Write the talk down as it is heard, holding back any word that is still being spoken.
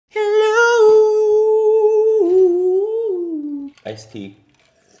iced tea.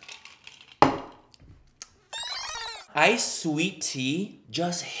 Iced sweet tea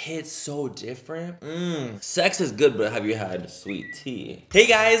just hits so different. Sex is good, but have you had sweet tea? Hey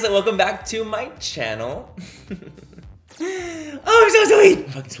guys, welcome back to my channel. Oh, I'm so sweet!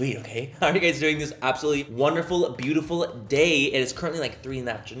 I'm fucking sweet, okay? How are you guys doing this absolutely wonderful, beautiful day? It is currently like 3 in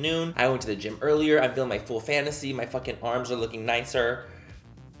the afternoon. I went to the gym earlier. I'm feeling my full fantasy. My fucking arms are looking nicer.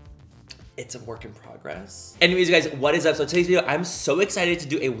 It's a work in progress. Anyways, you guys, what is up? So today's video, I'm so excited to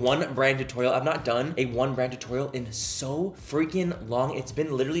do a one brand tutorial. I've not done a one brand tutorial in so freaking long. It's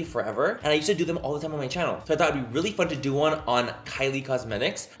been literally forever. And I used to do them all the time on my channel. So I thought it'd be really fun to do one on Kylie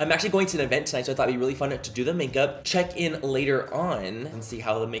Cosmetics. I'm actually going to an event tonight, so I thought it'd be really fun to do the makeup, check in later on and see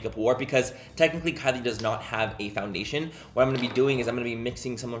how the makeup will work, because technically Kylie does not have a foundation. What I'm gonna be doing is I'm gonna be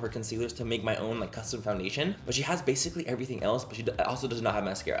mixing some of her concealers to make my own like custom foundation. But she has basically everything else, but she also does not have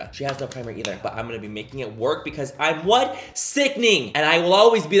mascara. She has no primer either, but I'm gonna be making it work because I'm what? Sickening! And I will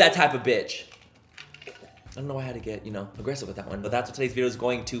always be that type of bitch. I don't know why I had to get, you know, aggressive with that one, but that's what today's video is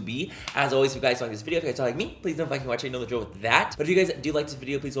going to be. As always, if you guys like this video, if you guys like me, please don't like and watch it, you know the drill with that. But if you guys do like this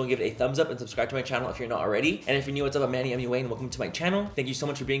video, please go and give it a thumbs up and subscribe to my channel if you're not already. And if you're new, what's up, I'm MannyMua and welcome to my channel. Thank you so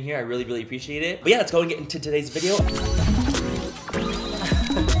much for being here. I really, really appreciate it. But yeah, let's go and get into today's video.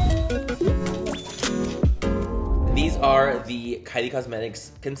 These are the Kylie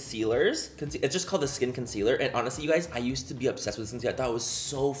Cosmetics concealers. It's just called the Skin Concealer. And honestly, you guys, I used to be obsessed with this concealer. I thought it was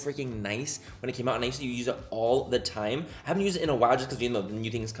so freaking nice when it came out, and I used to use it all the time. I haven't used it in a while just because, you know, the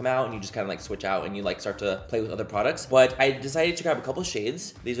new things come out and you just kind of like switch out and you like start to play with other products. But I decided to grab a couple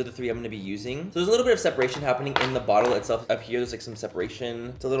shades. These are the 3 I'm going to be using. So there's a little bit of separation happening in the bottle itself. Up here, there's like some separation.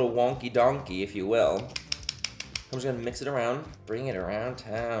 It's a little wonky donkey, if you will. I'm just going to mix it around, bring it around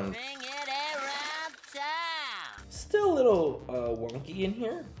town. Still a little wonky in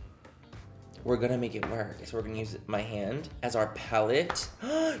here. We're gonna make it work. So we're gonna use my hand as our palette.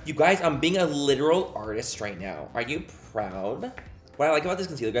 You guys, I'm being a literal artist right now. Are you proud? What I like about this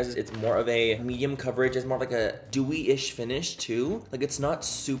concealer, guys, is it's more of a medium coverage. It's more of like a dewy-ish finish too. Like it's not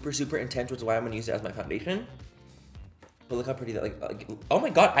super, super intense, which is why I'm gonna use it as my foundation. But look how pretty that, like oh my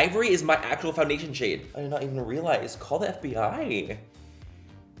God, Ivory is my actual foundation shade. I did not even realize. Call the FBI.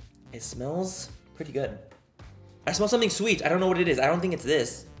 It smells pretty good. I smell something sweet. I don't know what it is. I don't think it's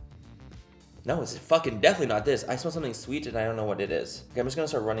this. No, it's fucking definitely not this. I smell something sweet and I don't know what it is. Okay, I'm just gonna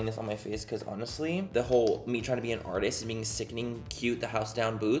start running this on my face because honestly, the whole me trying to be an artist and being sickening, cute, the house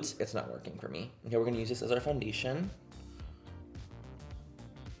down boots, it's not working for me. Okay, we're gonna use this as our foundation.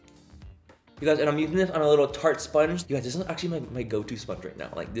 You guys, and I'm using this on a little Tarte sponge. You guys, this is actually my go-to sponge right now.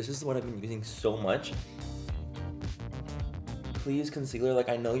 Like, this is what I've been using so much. Please, concealer, like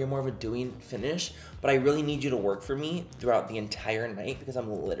I know you're more of a dewy finish, but I really need you to work for me throughout the entire night because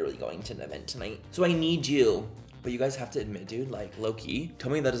I'm literally going to an event tonight. So I need you. But you guys have to admit, dude, like low-key,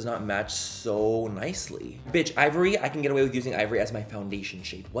 tell me that does not match so nicely. Bitch, Ivory, I can get away with using Ivory as my foundation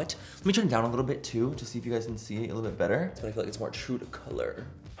shade. What? Let me turn it down a little bit too, to see if you guys can see it a little bit better. But I feel like it's more true to color.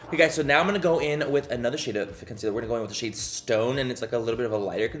 Okay guys, so now I'm gonna go in with another shade of concealer. We're gonna go in with the shade Stone, and it's like a little bit of a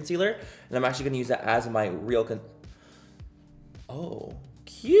lighter concealer. And I'm actually gonna use that as my real oh,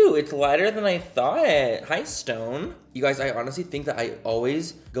 cute. It's lighter than I thought. Hi, Stone. You guys, I honestly think that I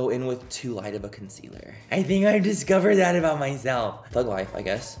always go in with too light of a concealer. I think I've discovered that about myself. Thug life, I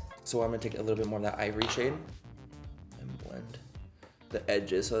guess. So I'm gonna take a little bit more of that Ivory shade and blend the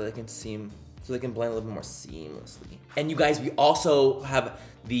edges so they can blend a little bit more seamlessly. And you guys, we also have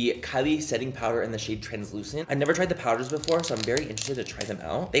the Kylie setting powder in the shade Translucent. I've never tried the powders before, so I'm very interested to try them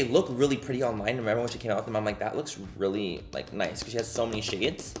out. They look really pretty online. Remember when she came out with them, I'm like, that looks really like nice because she has so many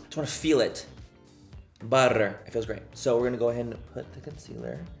shades. Just want to feel it. Butter. It feels great. So we're gonna go ahead and put the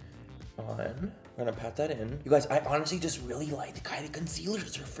concealer on. We're gonna pat that in. You guys, I honestly just really like the Kylie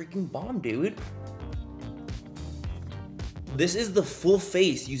concealers. They're freaking bomb, dude. This is the full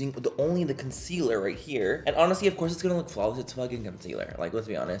face using only the concealer right here. And honestly, of course, it's gonna look flawless. It's fucking concealer. Like, let's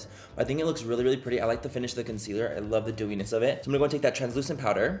be honest. But I think it looks really, really pretty. I like the finish of the concealer. I love the dewiness of it. So I'm gonna go and take that translucent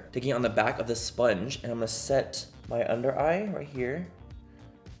powder, taking it on the back of the sponge, and I'm gonna set my under eye right here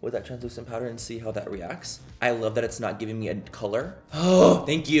with that translucent powder and see how that reacts. I love that it's not giving me a color. Oh,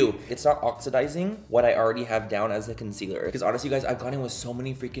 thank you. It's not oxidizing what I already have down as a concealer. Because honestly, you guys, I've gone in with so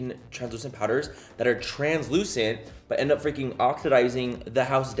many freaking translucent powders that are translucent, but end up freaking oxidizing the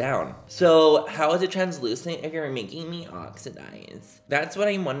house down. So how is it translucent if you're making me oxidize? That's what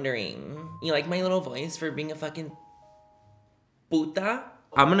I'm wondering. You like my little voice for being a fucking puta?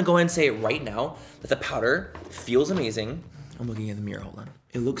 I'm gonna go ahead and say it right now that the powder feels amazing. I'm looking in the mirror, hold on.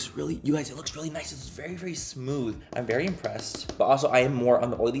 It looks really, you guys, it looks really nice. It's very, very smooth. I'm very impressed. But also I am more on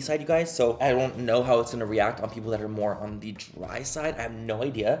the oily side, you guys. So I don't know how it's gonna react on people that are more on the dry side. I have no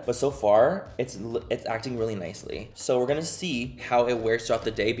idea. But so far, it's acting really nicely. So we're gonna see how it wears throughout the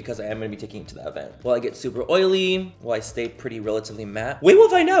day because I am gonna be taking it to that event. Will I get super oily? Will I stay pretty relatively matte? We will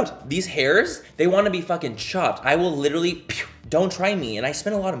find out. These hairs, they wanna be fucking chopped. I will literally, don't try me. And I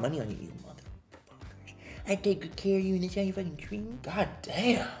spend a lot of money on you. I take good care of you and it's how you fucking treat me. God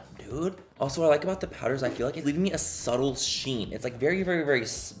damn, dude. Also, what I like about the powders, I feel like it's leaving me a subtle sheen. It's like very, very, very,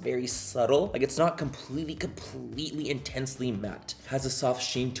 very subtle. Like it's not completely intensely matte. It has a soft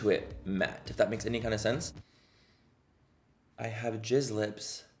sheen to it, matte, if that makes any kind of sense. I have jizz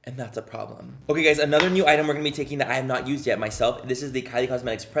lips. And that's a problem. Okay guys, another new item we're gonna be taking that I have not used yet myself. This is the Kylie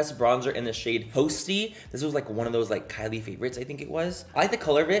Cosmetics Pressed Bronzer in the shade Toasty. This was like one of those like Kylie favorites, I think it was. I like the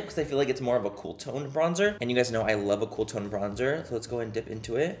color of it because I feel like it's more of a cool toned bronzer. And you guys know I love a cool toned bronzer. So let's go and dip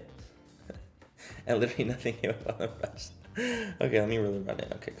into it. And literally nothing came up on the brush. Okay, let me really run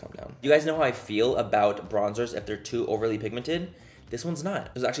it. Okay, calm down. You guys know how I feel about bronzers if they're too overly pigmented? This one's not.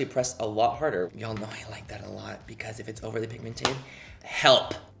 It was actually pressed a lot harder. Y'all know I like that a lot because if it's overly pigmented,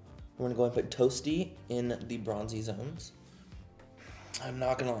 help. We're gonna go and put Toasty in the bronzy zones. I'm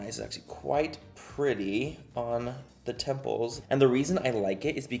not gonna lie, it's actually quite pretty on the temples. And the reason I like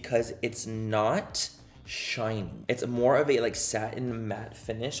it is because it's not shiny. It's more of a like satin matte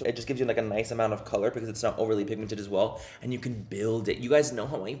finish. It just gives you like a nice amount of color because it's not overly pigmented as well. And you can build it. You guys know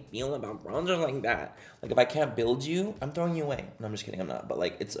how I feel about bronzer like that. Like if I can't build you, I'm throwing you away. No, I'm just kidding, I'm not. But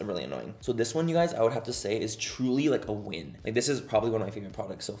like it's really annoying. So this one, you guys, I would have to say is truly like a win. Like this is probably one of my favorite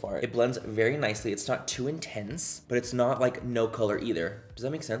products so far. It blends very nicely. It's not too intense, but it's not like no color either. Does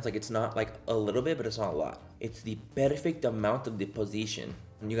that make sense? Like it's not like a little bit, but it's not a lot. It's the perfect amount of deposition.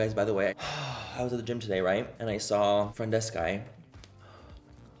 And you guys, by the way, I was at the gym today, right? And I saw front desk guy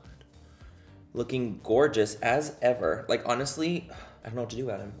looking gorgeous as ever. Like honestly, I don't know what to do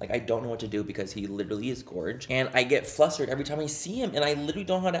about him. Like I don't know what to do because he literally is gorgeous. And I get flustered every time I see him and I literally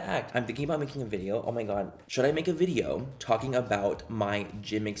don't know how to act. I'm thinking about making a video. Oh my God. Should I make a video talking about my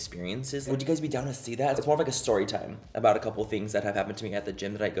gym experiences? Would you guys be down to see that? It's more of like a story time about a couple things that have happened to me at the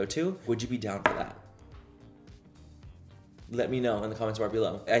gym that I go to. Would you be down for that? Let me know in the comments bar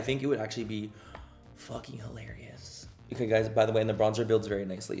below. I think it would actually be fucking hilarious. Okay guys, by the way, and the bronzer builds very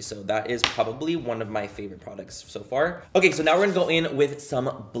nicely. So that is probably one of my favorite products so far. Okay, so now we're gonna go in with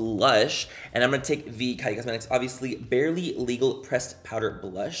some blush. And I'm gonna take the Kylie Cosmetics, obviously, Barely Legal Pressed Powder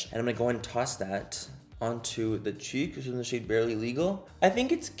Blush. And I'm gonna go and toss that onto the cheek. It's in the shade Barely Legal. I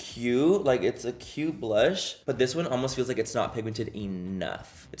think it's cute, like it's a cute blush, but this one almost feels like it's not pigmented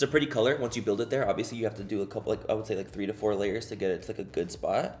enough. It's a pretty color once you build it there. Obviously you have to do a couple, like I would say like 3 to 4 layers to get it to like a good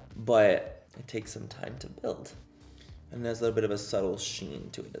spot, but it takes some time to build. And there's a little bit of a subtle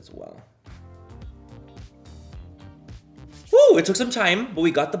sheen to it as well. Woo, it took some time, but we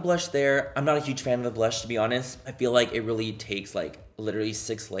got the blush there. I'm not a huge fan of the blush, to be honest. I feel like it really takes like literally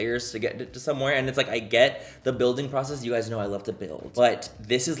 6 layers to get it to somewhere. And it's like, I get the building process. You guys know I love to build, but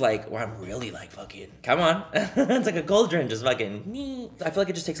this is like where I'm really like fucking, come on. It's like a cauldron, just fucking, I feel like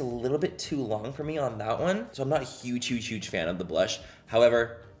it just takes a little bit too long for me on that one. So I'm not a huge fan of the blush.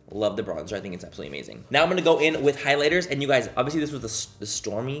 However, love the bronzer. I think it's absolutely amazing. Now I'm gonna go in with highlighters. And you guys, obviously this was the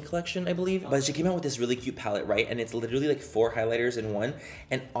Stormy collection, I believe. But she came out with this really cute palette, right? And it's literally like 4 highlighters in one.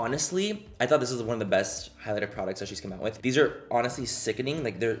 And honestly, I thought this was one of the best highlighter products that she's come out with. These are honestly sickening.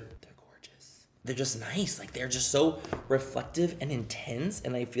 Like they're gorgeous. They're just nice. Like they're just so reflective and intense.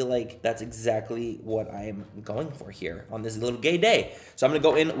 And I feel like that's exactly what I'm going for here on this little gay day. So I'm gonna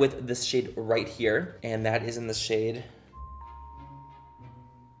go in with this shade right here. And that is in the shade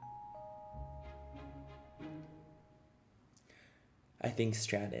I think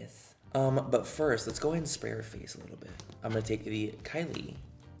Stratus. But first, let's go ahead and spray her face a little bit. I'm gonna take the Kylie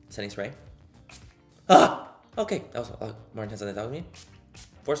setting spray. Ah! Okay, that was more intense than I thought with me.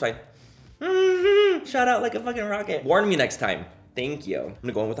 4's fine. Shout out like a fucking rocket. Warn me next time. Thank you. I'm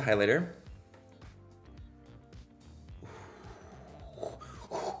gonna go in with the highlighter. You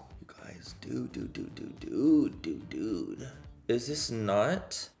guys, dude. Is this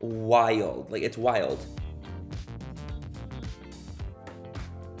not wild? Like, it's wild.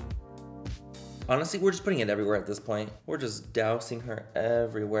 Honestly, we're just putting it everywhere at this point. We're just dousing her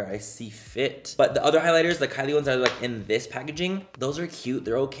everywhere I see fit. But the other highlighters, the Kylie ones that are like in this packaging, those are cute.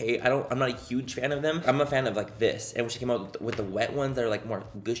 They're okay. I'm not a huge fan of them. I'm a fan of like this. And when she came out with the wet ones that are like more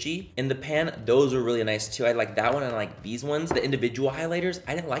gushy in the pan, those are really nice too. I like that one and I like these ones. The individual highlighters,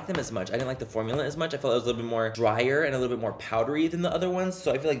 I didn't like them as much. I didn't like the formula as much. I felt it was a little bit more drier and a little bit more powdery than the other ones.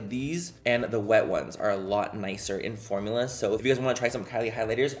 So I feel like these and the wet ones are a lot nicer in formula. So if you guys want to try some Kylie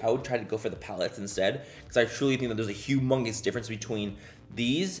highlighters, I would try to go for the palettes instead, because I truly think that there's a humongous difference between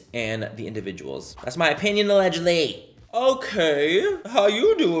these and the individuals. That's my opinion, allegedly. Okay, how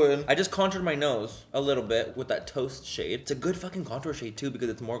you doing? I just contoured my nose a little bit with that toast shade. It's a good fucking contour shade too because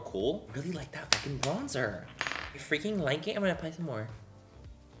it's more cool. I really like that fucking bronzer. I freaking like it. I'm gonna apply some more.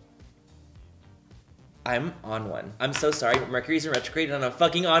 I'm on one. I'm so sorry, but Mercury's in retrograde and I'm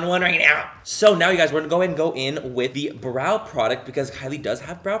fucking on one right now. So now you guys, we're gonna go ahead and go in with the brow product because Kylie does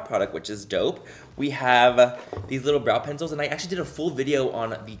have brow product, which is dope. We have these little brow pencils, and I actually did a full video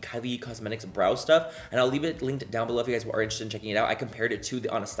on the Kylie Cosmetics brow stuff, and I'll leave it linked down below if you guys are interested in checking it out. I compared it to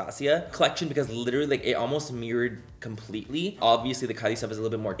the Anastasia collection because literally like it almost mirrored completely. Obviously the Kylie stuff is a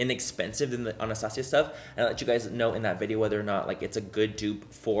little bit more inexpensive than the Anastasia stuff, and I'll let you guys know in that video whether or not like it's a good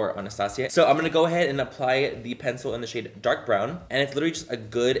dupe for Anastasia. So I'm gonna go ahead and apply the pencil in the shade dark brown, and it's literally just a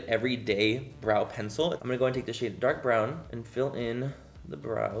good everyday brow pencil. I'm gonna go and take the shade dark brown and fill in the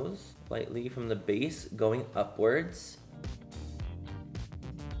brows lightly from the base going upwards.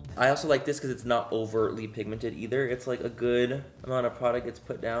 I also like this because it's not overtly pigmented either. It's like a good amount of product gets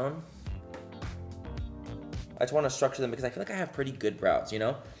put down. I just want to structure them because I feel like I have pretty good brows, you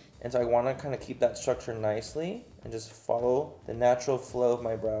know? And so I want to kind of keep that structure nicely and just follow the natural flow of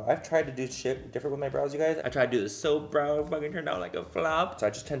my brow. I've tried to do shit different with my brows, you guys. I tried to do the soap brow, fucking turned out like a flop. So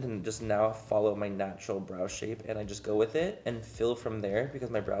I just tend to just now follow my natural brow shape and I just go with it and fill from there because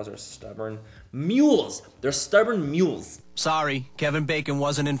my brows are stubborn mules. They're stubborn mules. Sorry, Kevin Bacon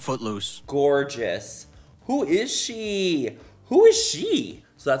wasn't in Footloose. Gorgeous. Who is she? Who is she?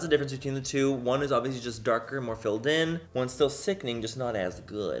 So that's the difference between the two. One is obviously just darker, more filled in. One's still sickening, just not as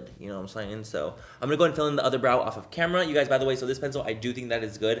good. You know what I'm saying? So I'm gonna go ahead and fill in the other brow off of camera. You guys, by the way, so this pencil, I do think that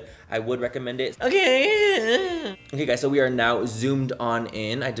is good. I would recommend it. Okay. Okay guys, so we are now zoomed on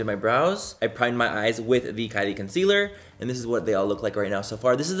in. I did my brows. I primed my eyes with the Kylie concealer. And this is what they all look like right now so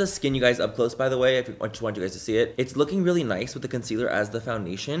far. This is the skin, you guys, up close, by the way. I just want you guys to see it. It's looking really nice with the concealer as the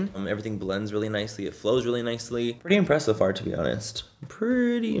foundation. Everything blends really nicely. It flows really nicely. Pretty impressed so far, to be honest.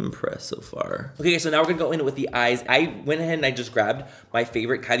 Pretty impressed so far. Okay, so now we're gonna go in with the eyes. I went ahead and I just grabbed my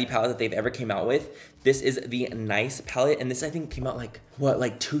favorite Kylie palette that they've ever came out with. This is the Nice palette, and this I think came out like, what,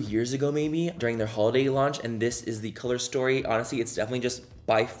 like 2 years ago maybe, during their holiday launch, and this is the color story. Honestly, it's definitely just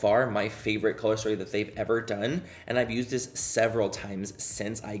by far my favorite color story that they've ever done, and I've used this several times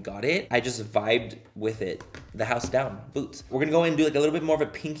since I got it. I just vibed with it. The house down, boots. We're gonna go in and do like a little bit more of a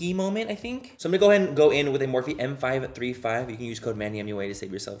pinky moment, I think. So I'm gonna go ahead and go in with a Morphe M535. You can use code MannyMua to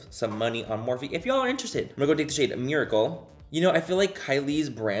save yourself some money on Morphe if y'all are interested. I'm gonna go take the shade Miracle. You know, I feel like Kylie's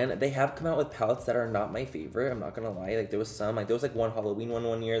brand, they have come out with palettes that are not my favorite. I'm not gonna lie. Like there was like one Halloween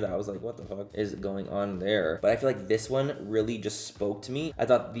one year that I was like, what the fuck is going on there? But I feel like this one really just spoke to me. I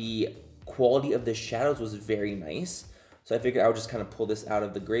thought the quality of the shadows was very nice. So I figured I would just kind of pull this out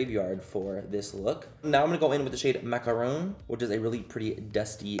of the graveyard for this look. Now I'm gonna go in with the shade Macaron, which is a really pretty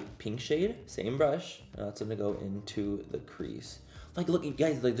dusty pink shade. Same brush. Now it's gonna go into the crease. Like, look, you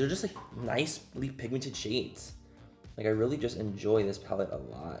guys, like they're just like nicely pigmented shades. Like I really just enjoy this palette a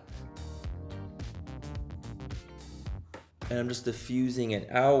lot. And I'm just diffusing it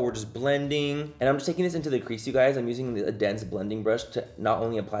out. We're just blending. And I'm just taking this into the crease, you guys. I'm using a dense blending brush to not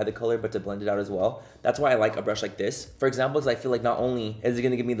only apply the color, but to blend it out as well. That's why I like a brush like this. For example, because I feel like not only is it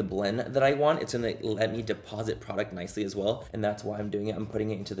gonna give me the blend that I want, it's gonna let me deposit product nicely as well. And that's why I'm doing it. I'm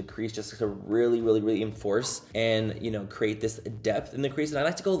putting it into the crease just to really enforce and, you know, create this depth in the crease. And I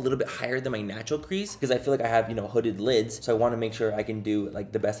like to go a little bit higher than my natural crease because I feel like I have, you know, hooded lids. So I wanna make sure I can do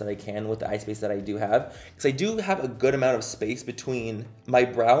like the best that I can with the eye space that I do have. Because I do have a good amount of space between my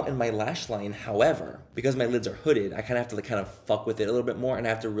brow and my lash line. However, because my lids are hooded, I kind of have to like kind of fuck with it a little bit more and I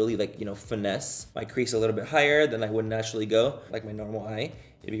have to really like, you know, finesse my crease a little bit higher than I would naturally go, like my normal eye.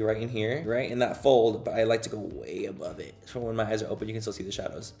 It'd be right in here, right in that fold, but I like to go way above it. So when my eyes are open, you can still see the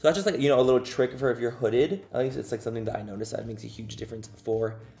shadows. So that's just like, you know, a little trick for if you're hooded. At least it's like something that I noticed that makes a huge difference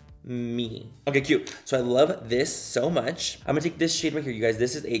for me. Okay, cute. So I love this so much. I'm gonna take this shade right here, you guys.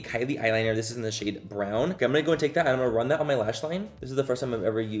 This is a Kylie eyeliner. This is in the shade brown. Okay, I'm gonna go and take that and I'm gonna run that on my lash line. This is the first time I've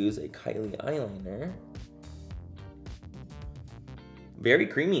ever used a Kylie eyeliner. Very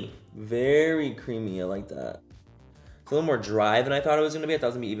creamy. Very creamy. I like that. It's a little more dry than I thought it was gonna be. I thought it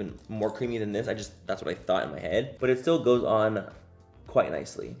was gonna be even more creamy than this. That's what I thought in my head. But it still goes on quite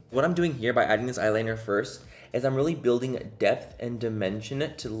nicely. What I'm doing here by adding this eyeliner first is I'm really building depth and dimension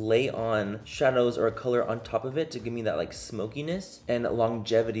to lay on shadows or a color on top of it to give me that like smokiness and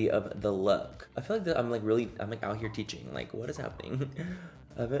longevity of the look. I feel like that I'm like out here teaching. Like, what is happening?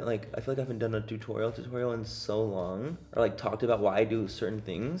 I feel like I haven't done a tutorial in so long, or like talked about why I do certain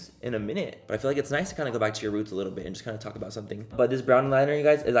things in a minute. But I feel like it's nice to kind of go back to your roots a little bit and just kind of talk about something. But this brown liner, you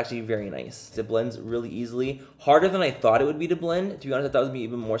guys, is actually very nice. It blends really easily. Harder than I thought it would be to blend. To be honest, I thought it would be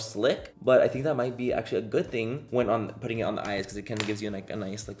even more slick. But I think that might be actually a good thing when putting it on the eyes, because it kind of gives you like a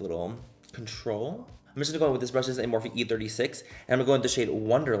nice like little control. I'm just gonna go in with this brush. This is a Morphe E36, and I'm gonna go in the shade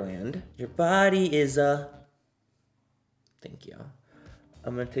Wonderland. Your body is thank you.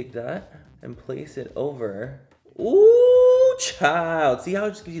 I'm gonna take that and place it over. Ooh, child. See how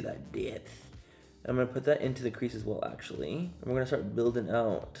it just gives you that depth? I'm gonna put that into the crease as well, actually. And we're gonna start building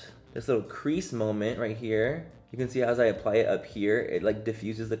out this little crease moment right here. You can see as I apply it up here, it like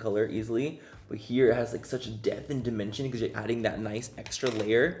diffuses the color easily. But here it has like such depth and dimension because you're adding that nice extra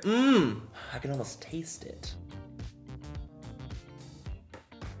layer. I can almost taste it.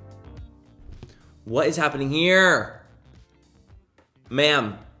 What is happening here?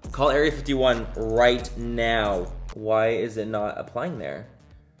 Ma'am, call Area 51 right now. Why is it not applying there?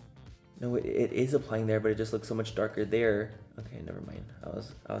 No, it is applying there, but it just looks so much darker there. Okay, never mind. I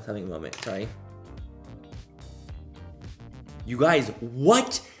was having a moment, sorry. You guys,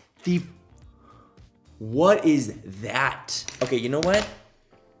 what is that? Okay, you know what?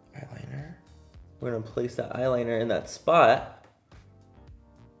 Eyeliner. We're gonna place that eyeliner in that spot.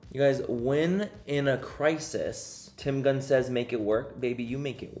 You guys, when in a crisis, Tim Gunn says make it work. Baby, you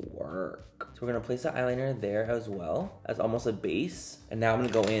make it work. So we're gonna place that eyeliner there as well, as almost a base. And now I'm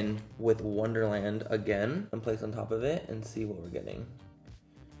gonna go in with Wonderland again and place on top of it and see what we're getting.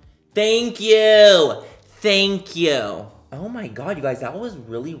 Thank you! Thank you! Oh my god, you guys, that was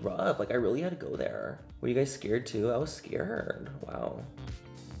really rough. Like, I really had to go there. Were you guys scared too? I was scared. Wow.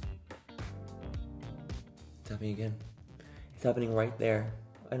 It's happening again. It's happening right there.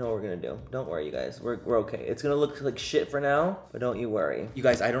 I know what we're gonna do. Don't worry, you guys. We're okay. It's gonna look like shit for now, but don't you worry. You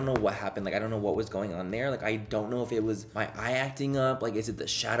guys, I don't know what happened. Like, I don't know what was going on there. Like, I don't know if it was my eye acting up. Like, is it the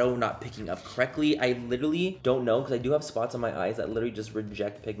shadow not picking up correctly? I literally don't know, because I do have spots on my eyes that literally just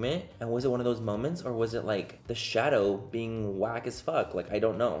reject pigment. And was it one of those moments, or was it like the shadow being whack as fuck? Like, I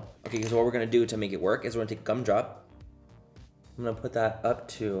don't know. Okay, so what we're gonna do to make it work is we're gonna take a gumdrop. I'm gonna put that up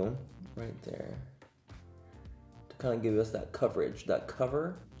to right there. Kind of give us that coverage, that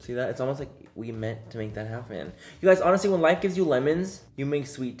cover. See that? It's almost like we meant to make that happen. You guys, honestly, when life gives you lemons, you make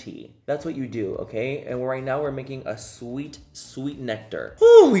sweet tea. That's what you do, okay? And right now we're making a sweet, sweet nectar.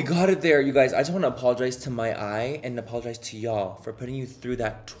 Oh, we got it there, you guys. I just want to apologize to my eye and apologize to y'all for putting you through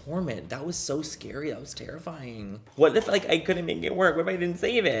that torment. That was so scary. That was terrifying. What if like I couldn't make it work? What if I didn't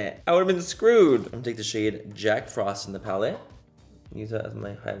save it? I would have been screwed. I'm gonna take the shade Jack Frost in the palette. Use that as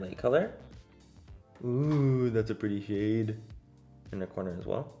my highlight color. Ooh, that's a pretty shade. In the corner as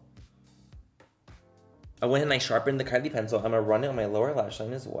well. I went and I sharpened the Kylie pencil. I'm gonna run it on my lower lash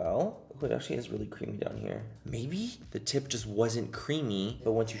line as well. Oh, it actually is really creamy down here. Maybe the tip just wasn't creamy,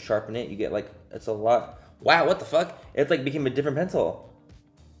 but once you sharpen it, you get like, it's a lot. Wow, what the fuck? It's like became a different pencil.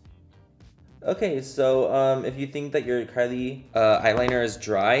 Okay, so if you think that your Kylie eyeliner is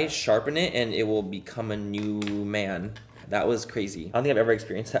dry, sharpen it and it will become a new man. That was crazy. I don't think I've ever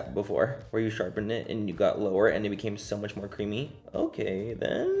experienced that before, where you sharpened it and you got lower and it became so much more creamy. Okay,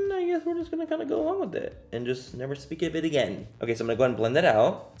 then I guess we're just gonna kind of go along with it and just never speak of it again. Okay, so I'm gonna go ahead and blend that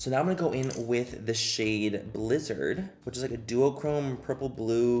out. So now I'm gonna go in with the shade Blizzard, which is like a duochrome purple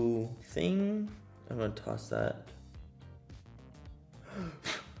blue thing. I'm gonna toss that.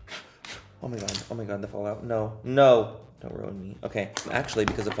 Oh my god, the fallout. No, don't ruin me. Okay, actually,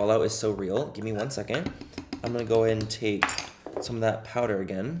 because the fallout is so real, give me 1 second. I'm gonna go ahead and take some of that powder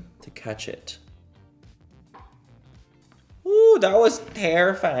again to catch it. Ooh, that was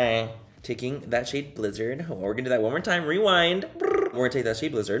terrifying. Taking that shade Blizzard. Oh, we're gonna do that one more time, rewind. We're gonna take that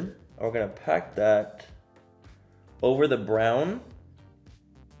shade Blizzard, and we're gonna pack that over the brown.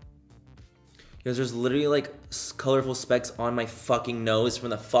 Because there's literally like colorful specks on my fucking nose from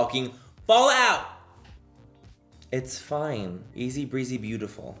the fucking fallout. It's fine. Easy breezy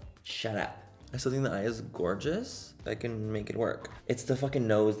beautiful. Shut up. I still think the eye is gorgeous. I can make it work. It's the fucking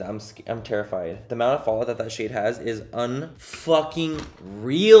nose that I'm terrified. The amount of fallout that shade has is unfucking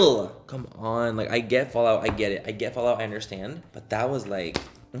real. Come on, like I get fallout, I get it. I get fallout, I understand. But that was like,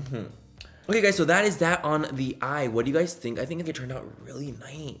 Okay guys, so that is that on the eye. What do you guys think? I think it turned out really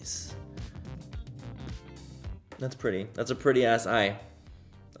nice. That's pretty. That's a pretty ass eye.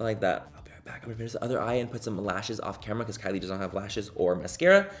 I like that. I'll be right back. I'm gonna finish the other eye and put some lashes off camera because Kylie does not have lashes or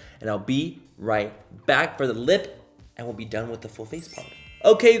mascara. And I'll be right back for the lip and we'll be done with the full face powder.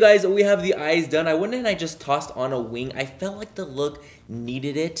 Okay, you guys, we have the eyes done. I went and I just tossed on a wing. I felt like the look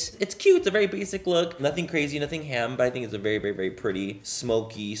needed it. It's cute. It's a very basic look. Nothing crazy, nothing ham, but I think it's a very, very, very pretty,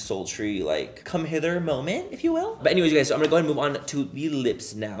 smoky, sultry, like, come hither moment, if you will. But anyways, you guys, so I'm gonna go ahead and move on to the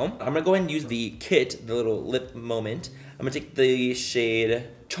lips now. I'm gonna go ahead and use the kit, the little lip moment. I'm gonna take the shade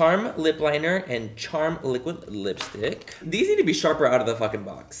Charm Lip Liner and Charm Liquid Lipstick. These need to be sharper out of the fucking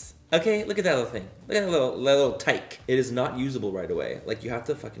box. Okay, look at that little thing. Look at that little tyke. It is not usable right away. Like, you have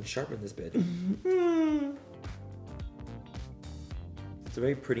to fucking sharpen this bitch. It's a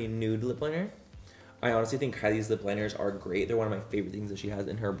very pretty nude lip liner. I honestly think Kylie's lip liners are great. They're one of my favorite things that she has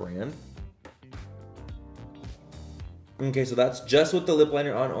in her brand. Okay, so that's just with the lip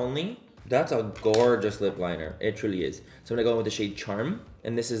liner on only. That's a gorgeous lip liner. It truly is. So I'm gonna go in with the shade Charm.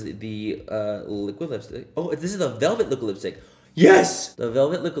 And this is the liquid lipstick. Oh, this is the Velvet Liquid Lipstick. Yes! The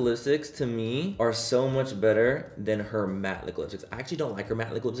Velvet liquid lipsticks, to me, are so much better than her matte liquid lipsticks. I actually don't like her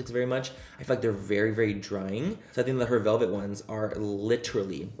matte liquid lipsticks very much. I feel like they're very, very drying. So I think that her Velvet ones are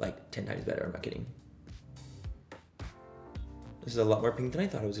literally like 10 times better. I'm not kidding. This is a lot more pink than I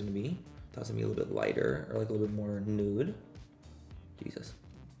thought it was gonna be. I thought it was gonna be a little bit lighter or like a little bit more nude. Jesus.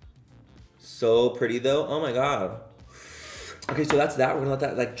 So pretty though. Oh my God. Okay, so that's that. We're gonna let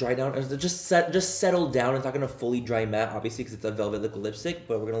that like dry down. Just settle down. It's not gonna fully dry matte, obviously, because it's a velvet liquid lipstick,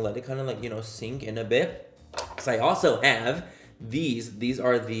 but we're gonna let it kind of like, you know, sink in a bit. So I also have these. These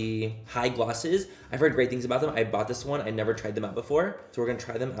are the high glosses. I've heard great things about them. I bought this one. I never tried them out before. So we're gonna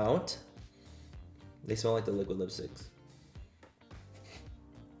try them out. They smell like the liquid lipsticks.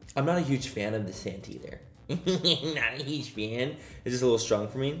 I'm not a huge fan of the scent either. Not a huge fan. It's just a little strong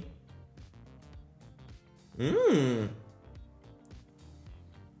for me.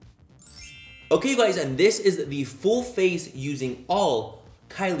 Okay, guys, and this is the full face using all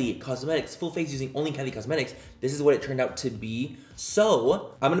Kylie Cosmetics. Full face using only Kylie Cosmetics. This is what it turned out to be.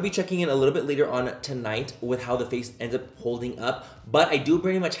 So I'm gonna be checking in a little bit later on tonight with how the face ends up holding up, but I do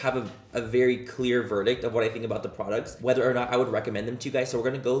pretty much have a very clear verdict of what I think about the products, whether or not I would recommend them to you guys. So we're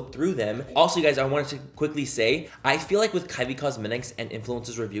gonna go through them. Also, you guys, I wanted to quickly say, I feel like with Kylie Cosmetics and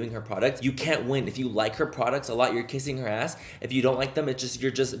influencers reviewing her products, you can't win. If you like her products a lot, you're kissing her ass. If you don't like them, it's just,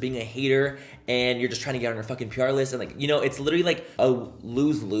 you're just being a hater and you're just trying to get on her fucking PR list. And like, you know, it's literally like a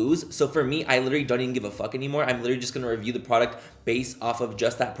lose-lose. So for me, I literally don't even give a fuck anymore. I'm literally just gonna review the product based off of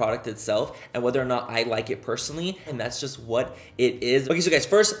just that product itself and whether or not I like it personally, and that's just what it is. Okay, so guys,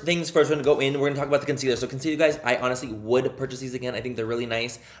 first things first, we're gonna go in, we're gonna talk about the concealer. So concealer, guys, I honestly would purchase these again. I think they're really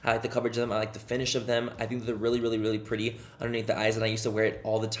nice. I like the coverage of them. I like the finish of them. I think they're really, really, really pretty underneath the eyes, and I used to wear it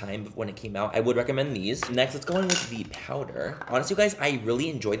all the time when it came out. I would recommend these. Next, let's go in with the powder. Honestly, guys, I really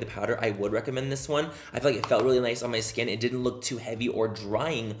enjoyed the powder. I would recommend this one. I feel like it felt really nice on my skin. It didn't look too heavy or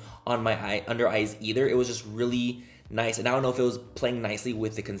drying on my under eyes either. It was just really nice, and I don't know if it was playing nicely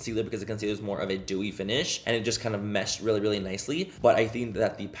with the concealer because the concealer is more of a dewy finish and it just kind of meshed really, really nicely, but I think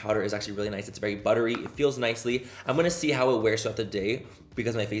that the powder is actually really nice. It's very buttery, it feels nicely. I'm gonna see how it wears throughout the day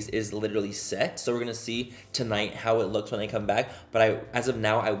because my face is literally set, so we're gonna see tonight how it looks when I come back, but as of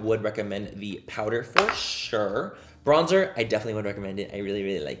now, I would recommend the powder for sure. Bronzer, I definitely would recommend it. I really,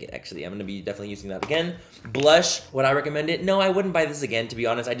 really like it, actually. I'm gonna be definitely using that again. Blush, would I recommend it? No, I wouldn't buy this again, to be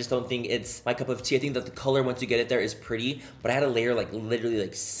honest. I just don't think it's my cup of tea. I think that the color, once you get it there, is pretty, but I had to layer like literally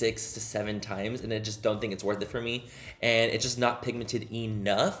like 6 to 7 times, and I just don't think it's worth it for me. And it's just not pigmented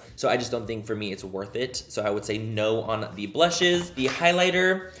enough, so I just don't think for me it's worth it. So I would say no on the blushes. The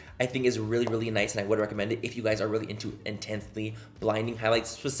highlighter, I think is really, really nice, and I would recommend it if you guys are really into intensely blinding highlights.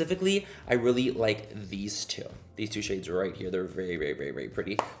 Specifically, I really like these two. These two shades right here, they're very, very, very, very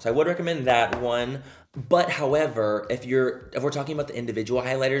pretty. So I would recommend that one. But however, if we're talking about the individual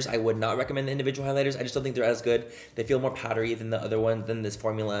highlighters, I would not recommend the individual highlighters. I just don't think they're as good. They feel more powdery than the other ones, than this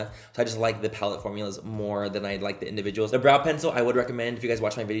formula. So I just like the palette formulas more than I like the individuals. The brow pencil, I would recommend. If you guys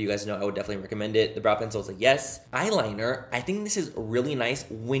watch my video, you guys know I would definitely recommend it. The brow pencil is a yes. Eyeliner, I think this is really nice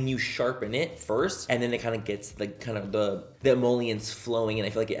when you sharpen it first, and then it kind of gets like kind of the emollients flowing, and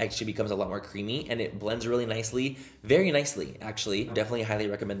I feel like it actually becomes a lot more creamy, and it blends really nicely. Very nicely, actually. Definitely highly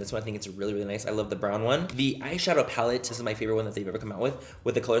recommend this one. I think it's really, really nice. I love the brown one. The eyeshadow palette, this is my favorite one that they've ever come out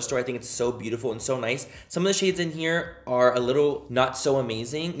with the color store. I think it's so beautiful and so nice. Some of the shades in here are a little not so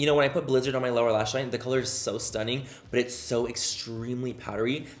amazing. You know, when I put Blizzard on my lower lash line, the color is so stunning, but it's so extremely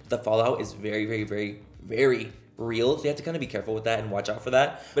powdery. The fallout is very, very, very, very, real, so you have to kind of be careful with that and watch out for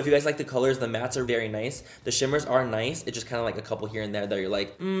that. But if you guys like the colors, the mattes are very nice. The shimmers are nice. It's just kind of like a couple here and there that you're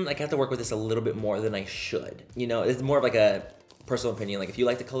like, I have to work with this a little bit more than I should. You know, it's more of like a personal opinion. Like if you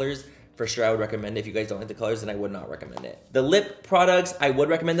like the colors, for sure I would recommend it. If you guys don't like the colors, then I would not recommend it. The lip products, I would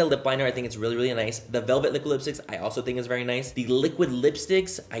recommend the lip liner. I think it's really, really nice. The velvet liquid lipsticks, I also think is very nice. The liquid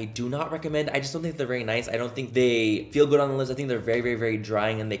lipsticks, I do not recommend. I just don't think they're very nice. I don't think they feel good on the lips. I think they're very, very, very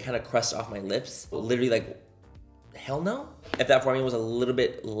drying, and they kind of crust off my lips. Literally like, hell no. If that formula was a little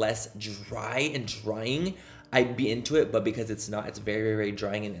bit less dry and drying, I'd be into it, but because it's not, it's very, very, very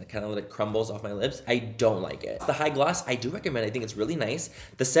drying and it kind of like crumbles off my lips, I don't like it. The high gloss, I do recommend. I think it's really nice.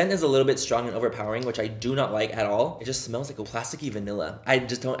 The scent is a little bit strong and overpowering, which I do not like at all. It just smells like a plasticky vanilla. I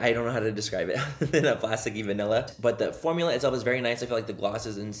don't know how to describe it than a plasticky vanilla. But the formula itself is very nice. I feel like the gloss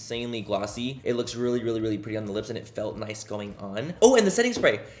is insanely glossy. It looks really, really, really pretty on the lips, and it felt nice going on. Oh, and the setting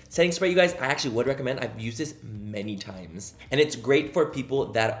spray. Setting spray, you guys, I actually would recommend. I've used this many times, and it's great for people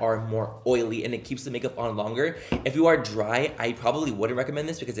that are more oily, and it keeps the makeup on longer. If you are dry, I probably wouldn't recommend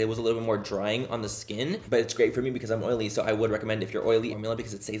this because it was a little bit more drying on the skin, but it's great for me because I'm oily, so I would recommend if you're oily formula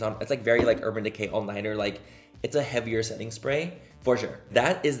because it stays on. It's like very like Urban Decay all-nighter, like it's a heavier setting spray. For sure.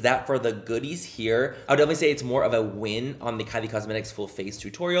 That is that for the goodies here. I would definitely say it's more of a win on the Kylie Cosmetics full face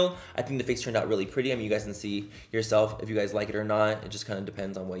tutorial. I think the face turned out really pretty. I mean, you guys can see yourself if you guys like it or not. It just kind of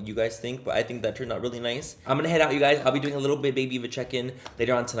depends on what you guys think, but I think that turned out really nice. I'm gonna head out, you guys. I'll be doing a little bit baby of a check-in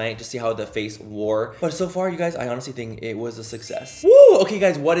later on tonight to see how the face wore. But so far, you guys, I honestly think it was a success. Woo! Okay,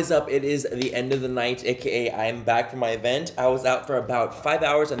 guys, what is up? It is the end of the night, aka I'm back from my event. I was out for about 5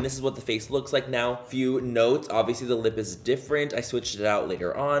 hours, and this is what the face looks like now. Few notes. Obviously, the lip is different. I switched it out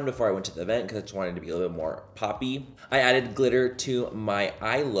later on before I went to the event because I just wanted to be a little bit more poppy. I added glitter to my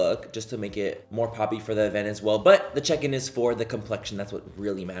eye look just to make it more poppy for the event as well. But the check-in is for the complexion. That's what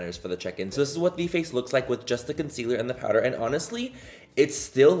really matters for the check-in. So this is what the face looks like with just the concealer and the powder. And honestly, it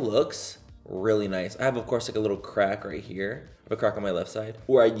still looks really nice. I have, of course, like a little crack right here. A crack on my left side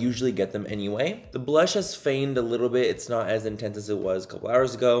where I usually get them anyway. The blush has faded a little bit. It's not as intense as it was a couple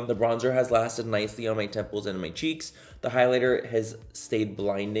hours ago. The bronzer has lasted nicely on my temples and my cheeks. The highlighter has stayed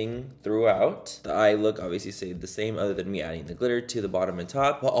blinding throughout. The eye look obviously stayed the same other than me adding the glitter to the bottom and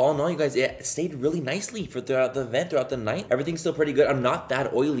top. But all in all, you guys, it stayed really nicely throughout the event, throughout the night. Everything's still pretty good. I'm not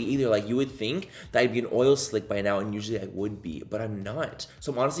that oily either. Like you would think that I'd be an oil slick by now, and usually I would be, but I'm not.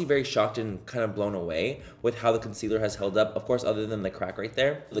 So I'm honestly very shocked and kind of blown away with how the concealer has held up. Of course, other than the crack right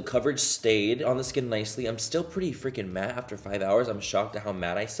there. The coverage stayed on the skin nicely. I'm still pretty freaking matte after 5 hours. I'm shocked at how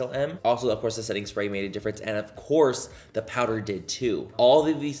matte I still am. Also, of course, the setting spray made a difference. And of course, the powder did too. All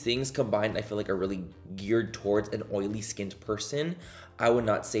of these things combined, I feel like are really geared towards an oily skinned person. I would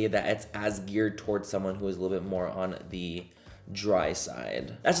not say that it's as geared towards someone who is a little bit more on the dry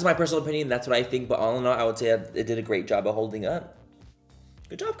side. That's just my personal opinion. That's what I think. But all in all, I would say it did a great job of holding up.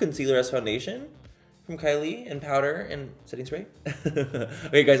 Good job, concealer as foundation from Kylie, and powder and setting spray.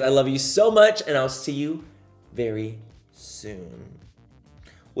 Okay, guys, I love you so much, and I'll see you very soon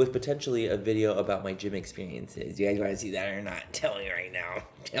with potentially a video about my gym experiences. You guys want to see that or not? Tell me right now.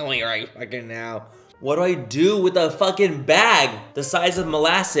 Tell me right fucking now. What do I do with a fucking bag the size of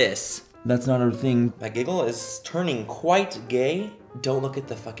molasses? That's not a thing. My giggle is turning quite gay. Don't look at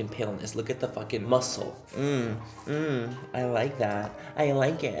the fucking paleness. Look at the fucking muscle. I like that. I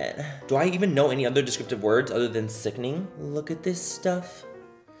like it. Do I even know any other descriptive words other than sickening? Look at this stuff.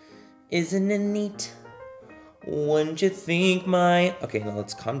 Isn't it neat? Wouldn't you think my... Okay, now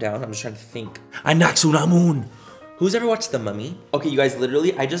let's calm down. I'm just trying to think. Anaxunamun. Who's ever watched The Mummy? Okay, you guys,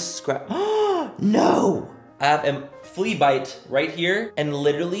 literally, I just scratched... No! I have a flea bite right here, and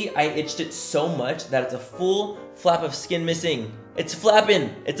literally I itched it so much that it's a full flap of skin missing. It's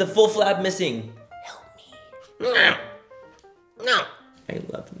flapping. It's a full flap missing. Help me. No. I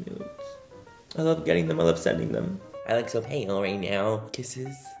love nudes. I love getting them. I love sending them. I like so pale right now.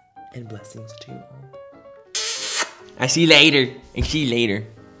 Kisses and blessings to you all. I see you later. I see you later.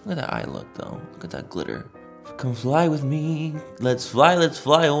 Look at that eye look though. Look at that glitter. Come fly with me. Let's fly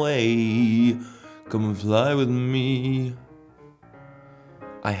away. Come and fly with me.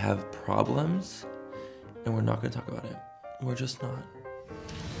 I have problems, and we're not gonna talk about it. We're just not.